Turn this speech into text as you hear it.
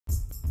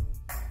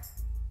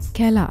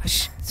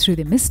Kailash, through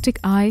the mystic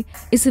eye,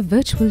 is a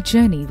virtual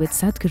journey with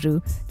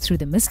Sadhguru through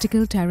the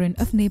mystical terrain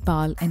of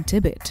Nepal and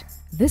Tibet.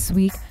 This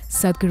week,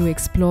 Sadhguru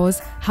explores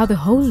how the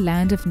whole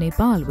land of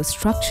Nepal was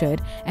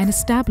structured and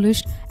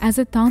established as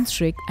a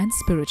tantric and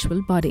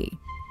spiritual body.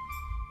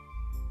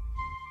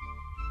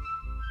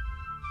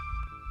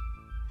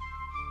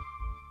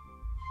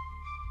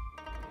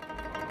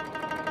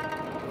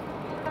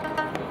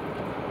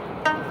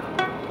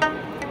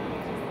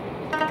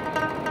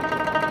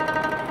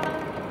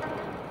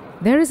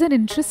 There is an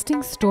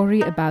interesting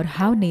story about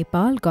how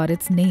Nepal got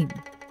its name.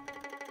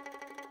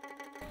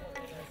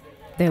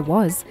 There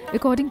was,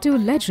 according to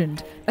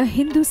legend, a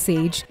Hindu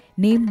sage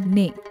named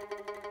Ne,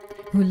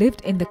 who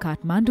lived in the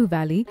Kathmandu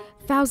valley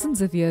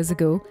thousands of years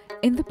ago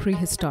in the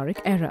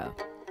prehistoric era.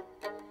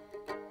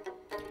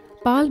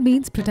 Pal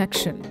means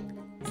protection.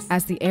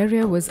 As the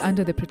area was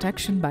under the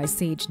protection by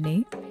sage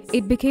Ne,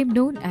 it became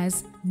known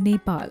as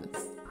Nepal.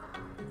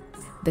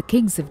 The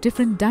kings of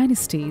different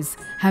dynasties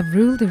have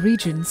ruled the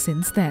region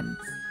since then.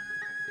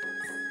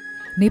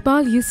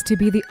 Nepal used to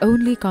be the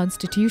only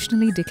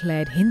constitutionally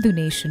declared Hindu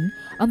nation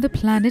on the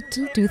planet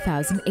till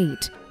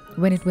 2008,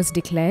 when it was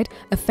declared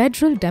a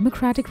federal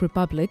democratic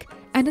republic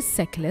and a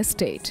secular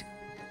state.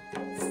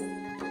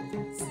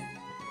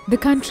 The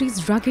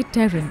country's rugged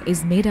terrain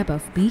is made up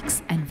of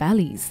peaks and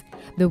valleys.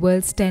 The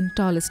world's 10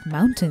 tallest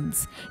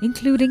mountains,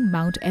 including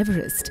Mount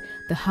Everest,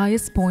 the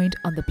highest point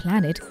on the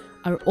planet,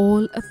 are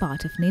all a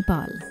part of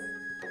Nepal.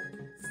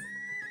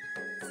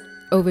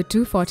 Over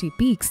 240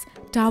 peaks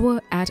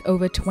tower at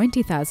over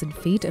 20,000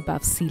 feet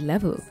above sea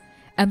level,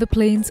 and the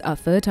plains are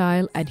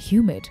fertile and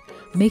humid,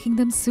 making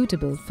them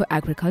suitable for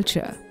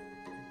agriculture.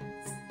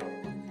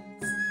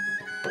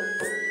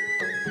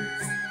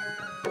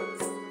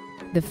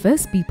 The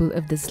first people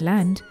of this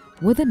land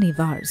were the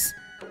Newars,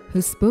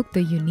 who spoke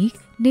the unique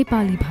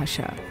Nepali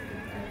Bhasha.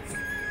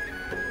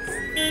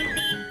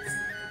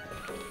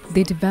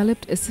 They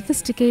developed a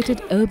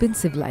sophisticated urban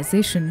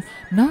civilization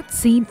not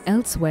seen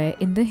elsewhere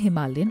in the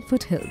Himalayan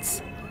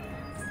foothills.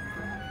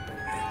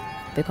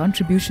 The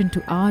contribution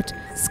to art,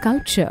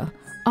 sculpture,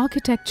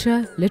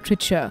 architecture,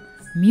 literature,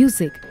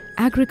 music,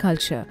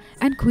 agriculture,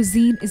 and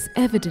cuisine is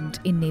evident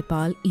in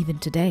Nepal even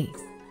today.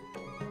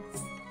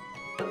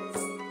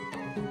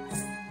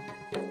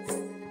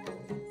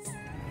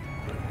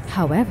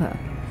 However,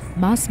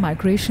 mass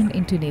migration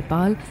into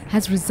Nepal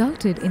has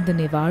resulted in the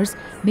Newars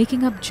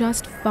making up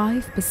just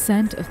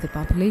 5% of the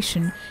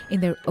population in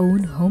their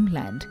own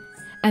homeland,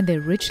 and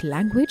their rich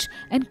language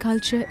and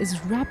culture is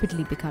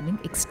rapidly becoming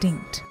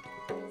extinct.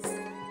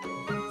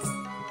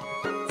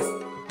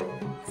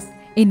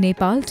 In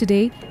Nepal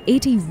today,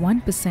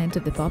 81%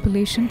 of the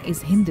population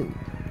is Hindu.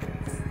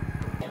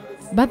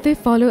 But they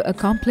follow a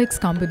complex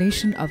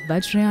combination of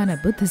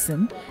Vajrayana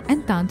Buddhism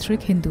and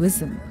Tantric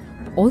Hinduism,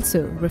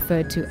 also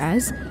referred to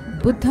as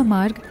Buddha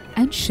Marg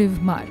and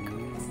Shiv Marg.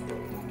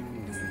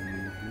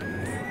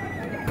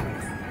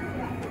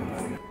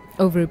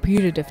 Over a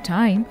period of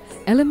time,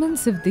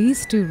 elements of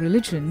these two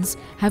religions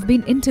have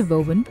been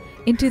interwoven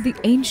into the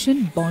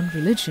ancient Bon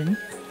religion,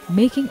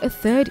 making a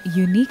third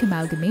unique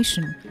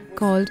amalgamation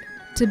called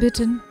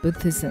Tibetan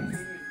Buddhism.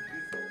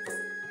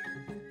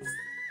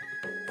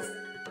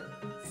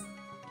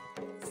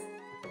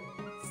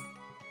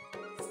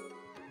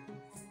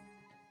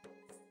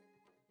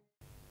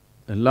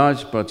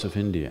 Large parts of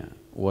India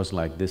was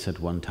like this at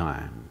one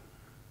time,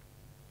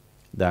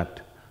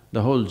 that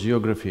the whole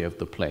geography of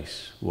the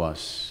place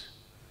was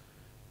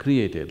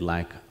created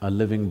like a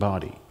living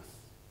body.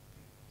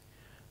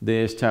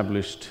 They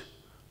established,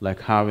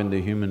 like how in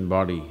the human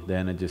body the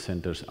energy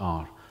centers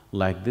are,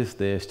 like this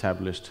they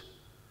established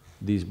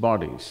these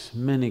bodies.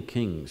 Many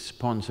kings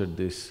sponsored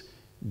these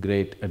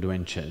great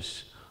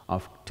adventures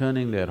of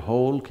turning their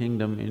whole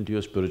kingdom into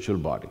a spiritual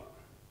body.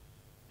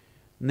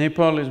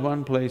 Nepal is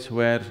one place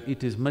where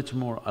it is much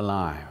more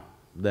alive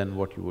than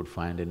what you would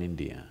find in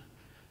India,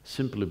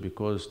 simply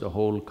because the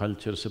whole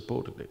culture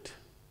supported it.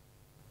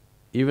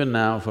 Even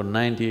now, for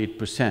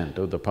 98%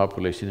 of the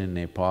population in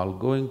Nepal,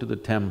 going to the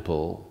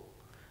temple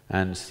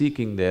and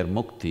seeking their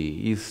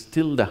mukti is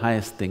still the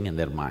highest thing in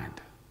their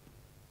mind,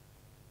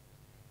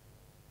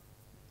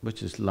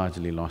 which is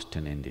largely lost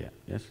in India,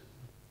 yes?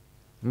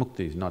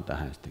 Mukti is not the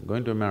highest thing.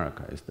 Going to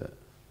America is the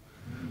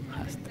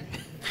highest thing.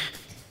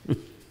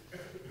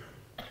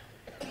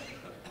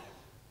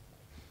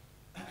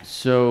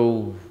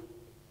 So,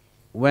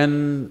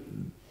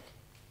 when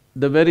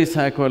the very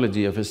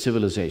psychology of a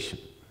civilization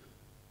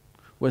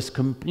was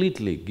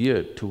completely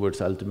geared towards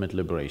ultimate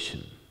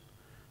liberation,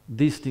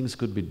 these things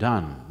could be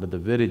done, that the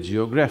very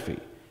geography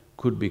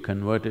could be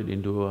converted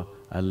into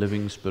a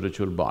living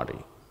spiritual body.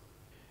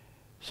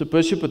 So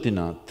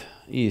Pashupatinath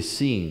is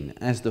seen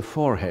as the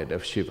forehead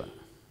of Shiva.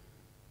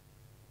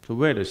 So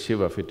where does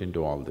Shiva fit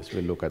into all this?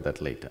 We'll look at that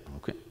later,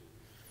 okay?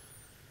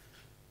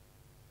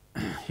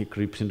 He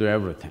creeps into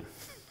everything.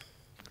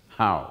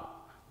 How?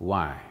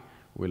 Why?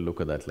 We'll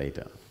look at that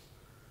later.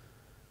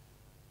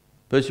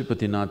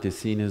 Pashupatinath is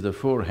seen as the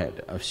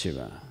forehead of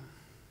Shiva,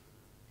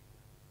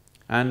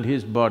 and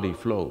his body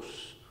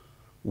flows,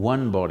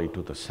 one body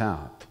to the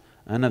south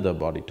another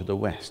body to the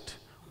west.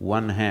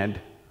 One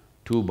head,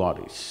 two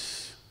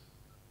bodies.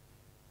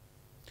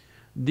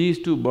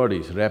 These two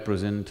bodies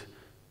represent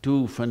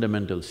two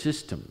fundamental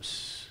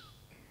systems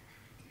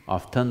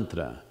of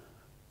Tantra.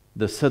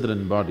 The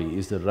southern body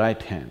is the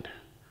right hand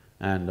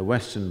and the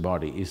western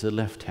body is the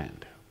left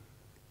hand.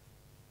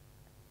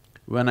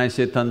 When I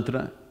say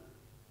Tantra,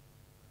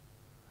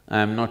 I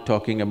am not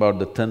talking about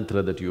the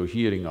Tantra that you're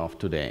hearing of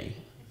today.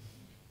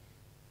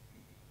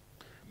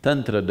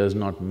 Tantra does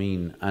not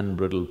mean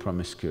unbridled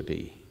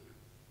promiscuity.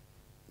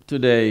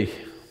 Today,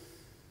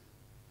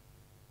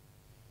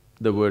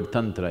 the word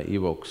Tantra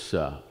evokes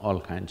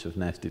all kinds of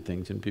nasty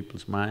things in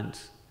people's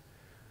minds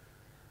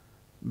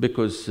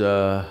because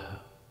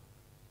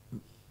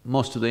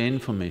most of the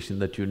information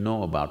that you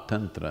know about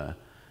Tantra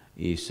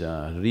is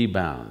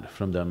rebound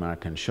from the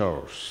American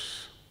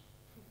shores.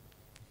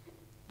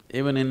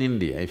 Even in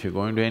India, if you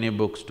go into any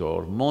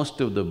bookstore, most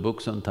of the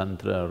books on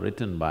Tantra are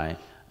written by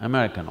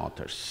American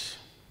authors.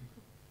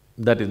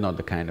 That is not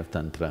the kind of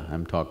Tantra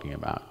I'm talking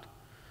about.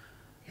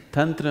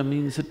 Tantra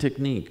means a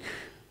technique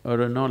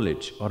or a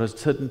knowledge or a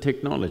certain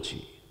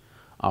technology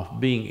of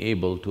being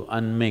able to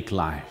unmake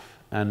life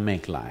and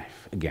make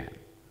life again.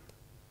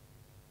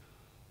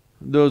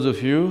 Those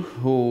of you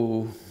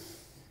who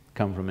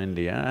come from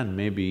India and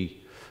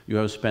maybe you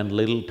have spent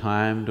little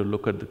time to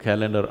look at the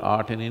calendar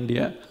art in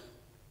India,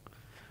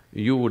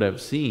 you would have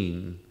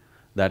seen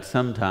that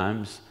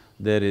sometimes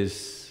there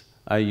is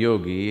a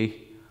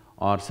yogi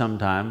or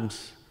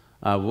sometimes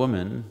a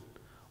woman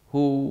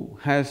who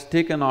has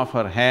taken off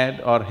her head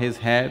or his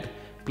head,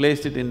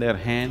 placed it in their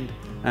hand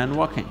and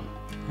walking.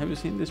 Have you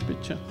seen this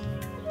picture?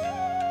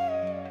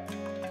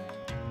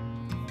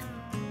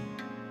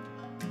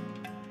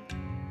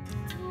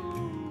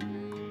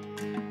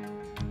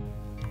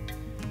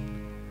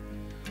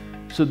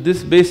 So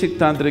this basic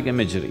tantric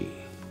imagery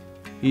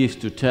is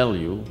to tell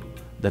you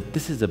that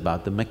this is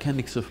about the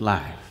mechanics of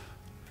life,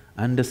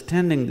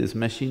 understanding this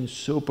machine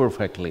so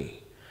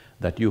perfectly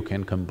that you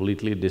can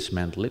completely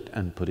dismantle it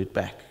and put it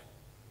back.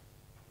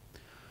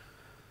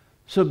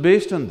 So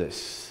based on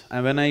this,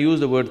 and when I use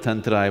the word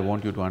Tantra, I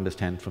want you to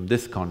understand from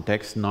this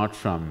context, not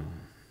from…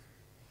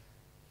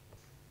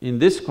 In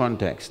this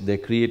context, they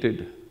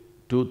created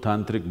two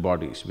tantric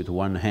bodies with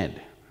one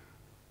head.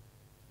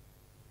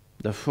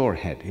 The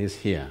forehead is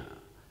here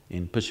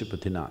in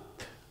Pashupatinath.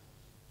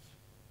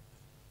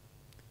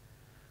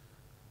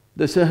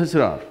 The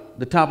Sahasrar,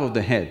 the top of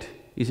the head,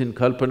 is in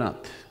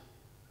Kalpanath.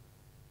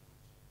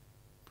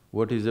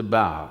 What is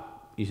above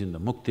is in the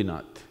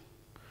Muktinath.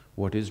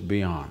 What is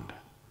beyond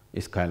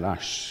is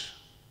Kailash.